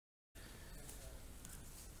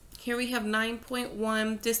Here we have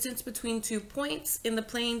 9.1, distance between 2 points in the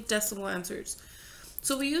plain decimal answers.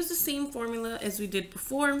 So we use the same formula as we did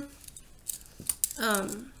before.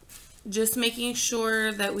 Just making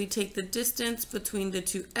sure that we take the distance between the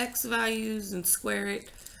two x values and square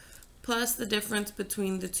it, plus the difference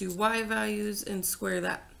between the two y values and square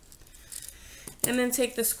that. And then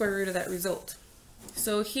take the square root of that result.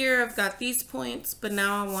 So here I've got these points, but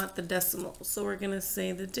now I want the decimal. So we're going to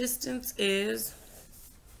say the distance is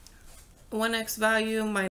 1x value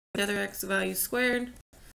minus the other x value squared,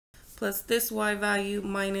 plus this y value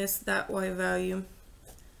minus that y value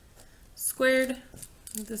squared.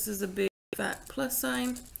 This is a big fat plus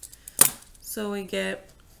sign. So we get,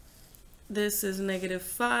 this is negative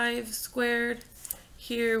 5 squared.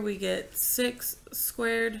 Here we get 6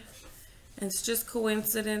 squared. And it's just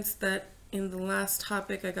coincidence that in the last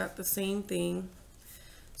topic I got the same thing.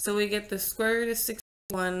 So we get the square root of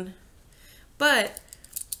 61. But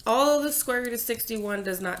although the square root of 61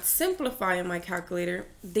 does not simplify in my calculator,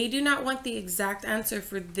 they do not want the exact answer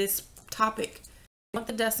for this topic. They want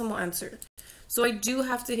the decimal answer. So I do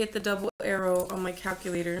have to hit the double arrow on my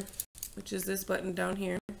calculator, which is this button down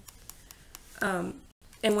here. And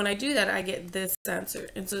when I do that, I get this answer.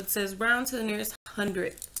 And so it says round to the nearest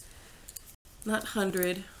hundredth. Not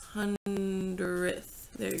hundred, hundredth.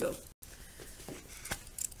 There you go.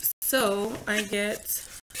 So I get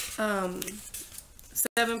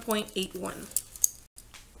 7.81.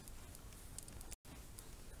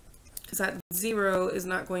 Because that 0 is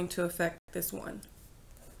not going to affect this 1.